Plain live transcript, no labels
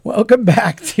Welcome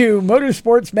back to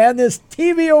Motorsports Madness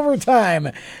TV Overtime.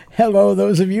 Hello,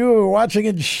 those of you who are watching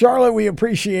in Charlotte. We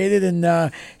appreciate it,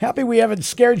 and happy we haven't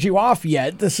scared you off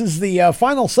yet. This is the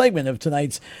final segment of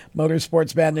tonight's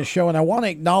Motorsports Madness show, and I want to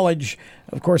acknowledge,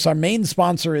 of course, our main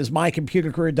sponsor is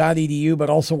mycomputercareer.edu, but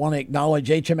also want to acknowledge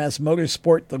HMS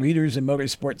Motorsport, the leaders in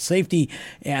motorsport safety,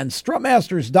 and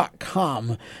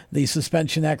strutmasters.com, the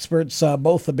suspension experts,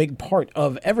 both a big part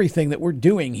of everything that we're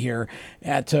doing here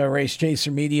at Race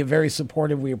Chaser Media. Very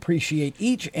supportive. We appreciate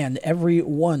each and every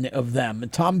one of them.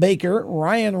 Tom Baker,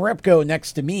 Ryan Repko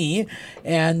next to me,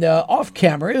 and off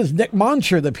camera is Nick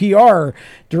Moncher, the PR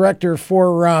director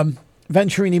for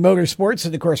Venturini Motorsports,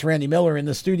 and of course Randy Miller in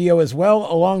the studio as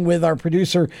well, along with our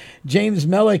producer James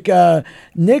Mellick.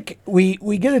 Nick, we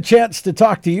get a chance to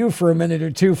talk to you for a minute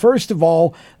or two. First of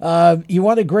all, you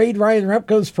want to grade Ryan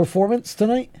Repko's performance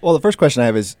tonight? Well, the first question I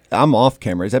have is, I'm off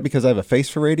camera. Is that because I have a face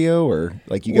for radio, or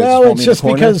like you guys? Well, it's just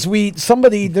because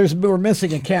we're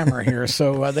missing a camera here,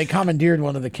 so they commandeered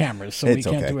one of the cameras, so we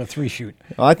can't do a 3-shoot.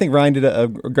 Well, I think Ryan did a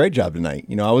great job tonight.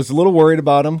 You know, I was a little worried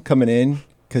about him coming in,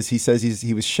 because he says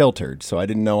he was sheltered, so I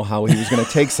didn't know how he was going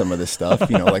to take some of this stuff.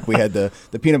 You know, like we had the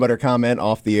peanut butter comment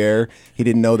off the air. He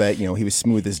didn't know that, he was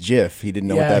smooth as Jif. He didn't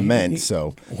know what that meant.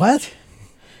 So what?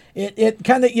 It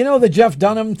kind of, the Jeff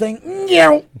Dunham thing.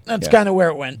 That's kind of where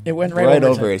it went. It went right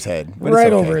over his head.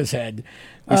 Right over his head.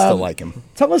 We still like him.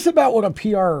 Tell us about what a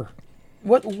PR.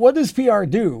 What does PR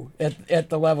do at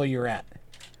the level you're at?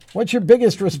 What's your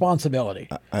biggest responsibility?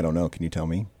 I don't know. Can you tell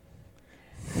me?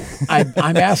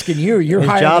 I'm asking you. His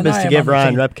job is to give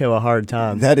Ryan Repko a hard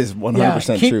time. That is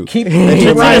 100% true. Keep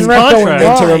Ryan Repko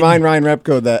and to remind Ryan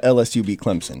Repko that LSU beat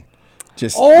Clemson.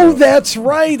 That's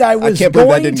right. I was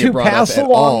going to pass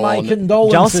along my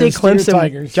condolences to your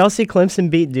Tigers. Did y'all see Clemson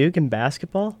beat Duke in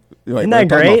basketball? Right, Isn't that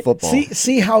great?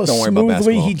 See how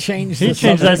smoothly he changed the subject. He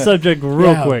changed that subject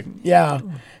real quick. Yeah.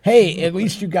 Hey, at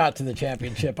least you got to the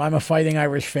championship. I'm a Fighting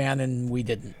Irish fan, and we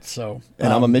didn't. So,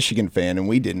 and I'm a Michigan fan, and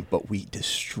we didn't, but we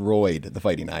destroyed the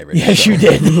Fighting Irish. Yes, you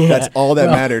did. That's all that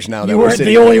matters now. You weren't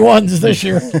the only ones this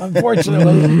year,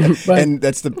 unfortunately. And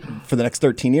that's for the next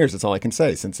 13 years. That's all I can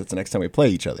say, since it's the next time we play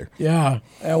each other. Yeah.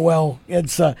 Well,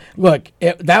 it's look.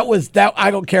 That was that.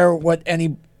 I don't care what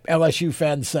any LSU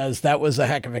fan says. That was a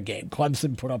heck of a game.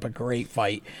 Clemson put up a great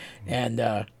fight, and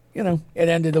it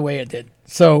ended the way it did.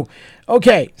 So,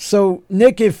 okay. So,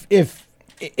 Nick,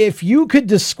 if you could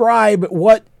describe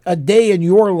what a day in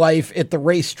your life at the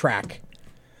racetrack.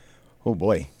 Oh,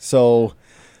 boy. So,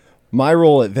 my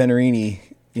role at Venturini,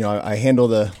 I handle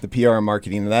the PR and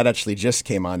marketing, and that actually just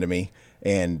came onto me.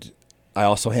 And I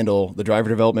also handle the driver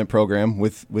development program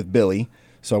with Billy.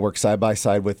 So, I work side by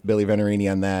side with Billy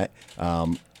Venturini on that.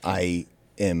 I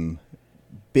am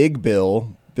Big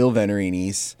Bill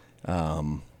Venturini's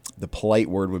the polite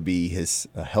word would be his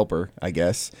helper, I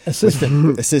guess.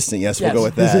 Assistant. Assistant, yes, we'll go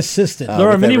with that. His assistant. There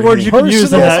are many words you can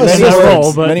use in that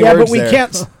role. But but we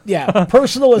can't,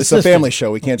 personal assistant. It's a family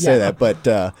show. We can't say that.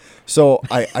 But so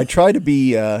I try to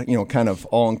be, kind of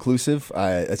all-inclusive.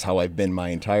 That's how I've been my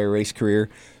entire race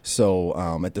career. So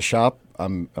at the shop,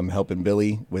 I'm helping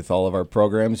Billy with all of our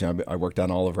programs. I worked on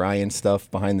all of Ryan's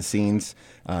stuff behind the scenes,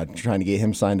 trying to get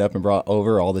him signed up and brought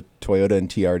over all the Toyota and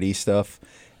TRD stuff.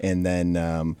 And then,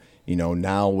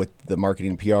 now with the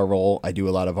marketing and PR role, I do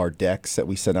a lot of our decks that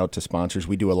we send out to sponsors.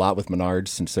 We do a lot with Menards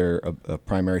since they're a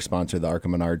primary sponsor of the ARCA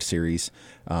Menards series.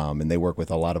 And they work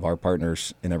with a lot of our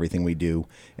partners in everything we do.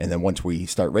 And then once we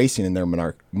start racing in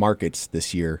their markets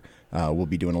this year, we'll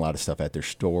be doing a lot of stuff at their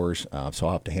stores. So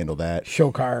I'll have to handle that.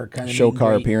 Show car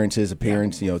appearances,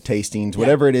 tastings,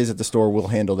 whatever it is at the store, we'll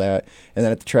handle that. And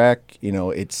then at the track,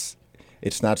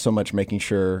 it's not so much making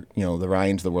sure, the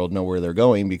Ryans of the world know where they're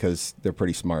going because they're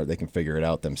pretty smart. They can figure it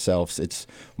out themselves. It's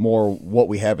more what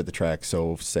we have at the track.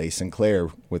 So, say Sinclair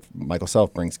with Michael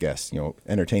Self brings guests,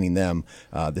 entertaining them.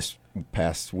 This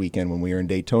past weekend when we were in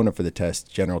Daytona for the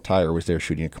test, General Tire was there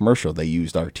shooting a commercial. They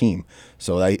used our team.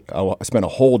 So I spent a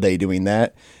whole day doing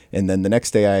that. And then the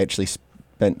next day I actually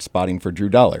spent spotting for Drew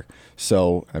Dollar.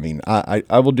 So,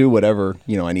 I will do whatever,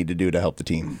 I need to do to help the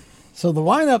team. So the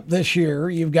lineup this year,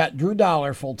 you've got Drew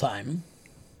Dollar full-time,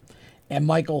 and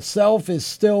Michael Self is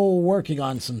still working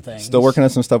on some things. Still working on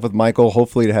some stuff with Michael,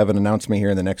 hopefully to have an announcement here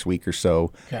in the next week or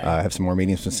so. Okay. Have some more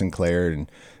meetings with Sinclair,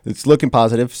 and it's looking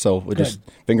positive, so we'll just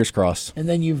fingers crossed. And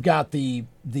then you've got the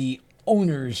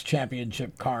Owners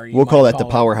Championship car. We'll call that the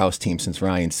powerhouse team since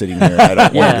Ryan's sitting there. I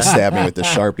don't want him to stab me with the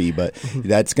Sharpie, but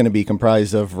that's going to be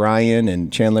comprised of Ryan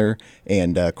and Chandler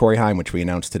and Corey Heim, which we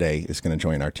announced today is going to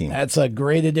join our team. That's a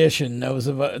great addition.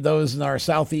 Those in our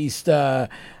Southeast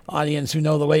audience who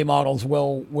know the late models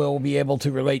will be able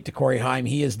to relate to Corey Heim.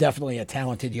 He is definitely a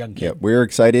talented young kid. Yeah, we're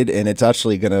excited, and it's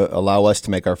actually going to allow us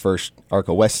to make our first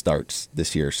ARCA West starts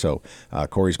this year. So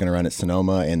Corey's going to run at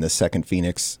Sonoma and the second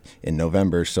Phoenix in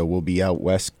November. So we'll be out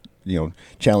west,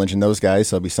 challenging those guys.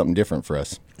 So it'll be something different for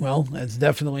us. Well, that's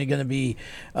definitely going to be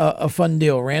a fun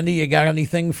deal. Randy, you got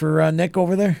anything for Nick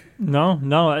over there? No.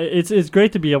 It's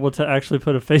great to be able to actually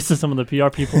put a face to some of the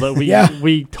PR people that we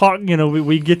we talk,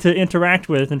 we get to interact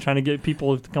with and trying to get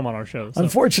people to come on our show. So.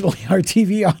 Unfortunately, our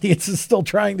TV audience is still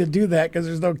trying to do that because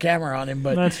there's no camera on him.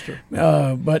 But that's true.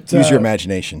 But use your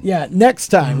imagination. Yeah, next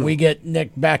time we get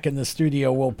Nick back in the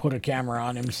studio, we'll put a camera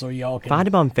on him so y'all can find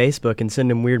him on Facebook and send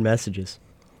him weird messages.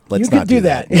 Let's you not could do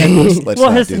that.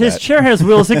 His chair has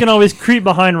wheels. He can always creep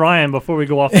behind Ryan before we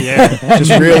go off the air.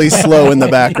 Just really slow in the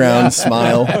background,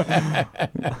 smile.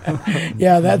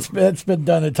 Yeah, that's been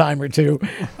done a time or two.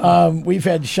 We've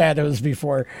had shadows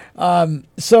before.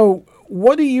 So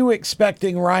what are you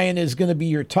expecting, Ryan, is going to be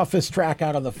your toughest track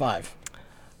out of the 5?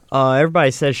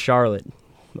 Everybody says Charlotte,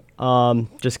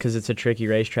 just because it's a tricky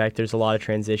racetrack. There's a lot of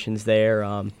transitions there,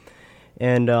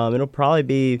 and it'll probably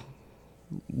be.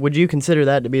 Would you consider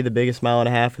that to be the biggest mile and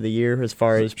a half of the year as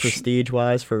far as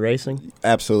prestige-wise for racing?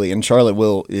 Absolutely. And Charlotte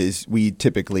we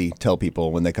typically tell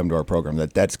people when they come to our program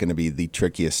that that's going to be the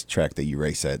trickiest track that you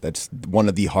race at. That's one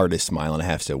of the hardest mile and a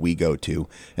halves that we go to.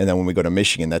 And then when we go to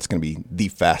Michigan, that's going to be the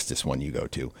fastest one you go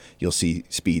to. You'll see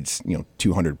speeds,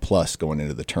 200 plus going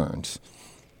into the turns.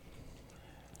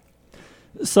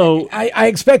 So I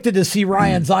expected to see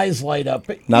Ryan's eyes light up.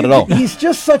 But not at all. He's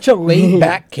just such a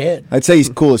laid-back kid. I'd say he's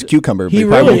cool as cucumber, but He you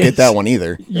probably really won't is. get that one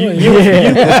either.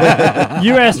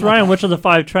 You asked Ryan which of the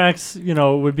 5 tracks,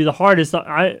 would be the hardest.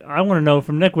 I want to know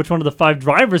from Nick which one of the 5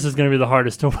 drivers is going to be the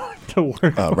hardest to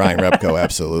work. Ryan Repko,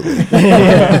 absolutely.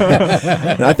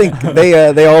 And I think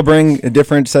they all bring a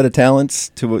different set of talents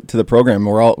to the program.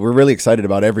 We're really excited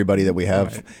about everybody that we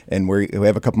have, right. And we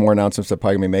have a couple more announcements that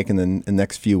probably going to be making in the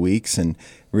next few weeks, and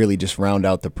really just round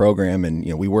out the program. And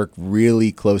we work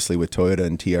really closely with Toyota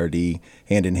and TRD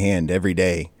hand in hand every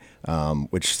day,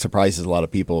 which surprises a lot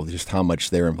of people just how much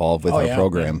they're involved with our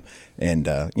program. Yeah. And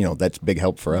that's big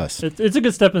help for us. It's a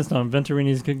good stepping stone.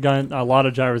 Venturini's gotten a lot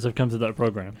of drivers have come to that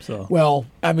program. So well,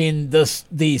 I mean, the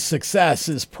success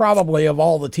is probably of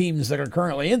all the teams that are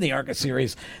currently in the ARCA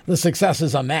series, the success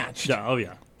is unmatched. Yeah, oh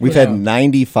yeah. We've had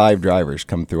 95 drivers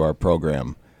come through our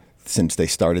program since they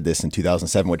started this in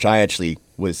 2007, which I actually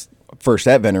was first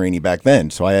at Venturini back then,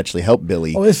 so I actually helped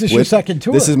Billy. Oh, this is your second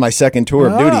tour? This is my second tour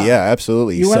of duty, yeah,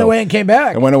 absolutely. You went away and came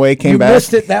back. I went away, came back. You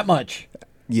missed it that much.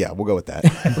 Yeah, we'll go with that.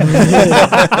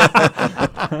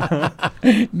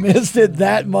 Missed it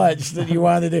that much that you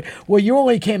wanted to. Well, you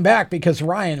only came back because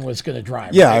Ryan was going to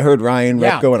drive. Yeah, right? I heard Ryan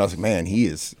Repko, and I was like, man,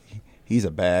 he's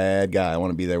a bad guy. I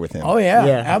want to be there with him. Oh,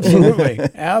 yeah. Absolutely.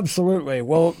 Absolutely.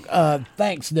 Well,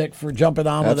 thanks, Nick, for jumping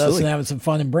on with us and having some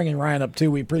fun and bringing Ryan up, too.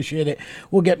 We appreciate it.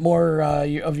 We'll get more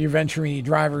of your Venturini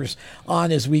drivers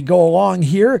on as we go along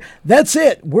here. That's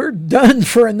it. We're done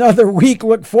for another week.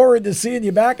 Look forward to seeing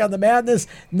you back on the Madness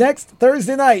next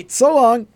Thursday night. So long.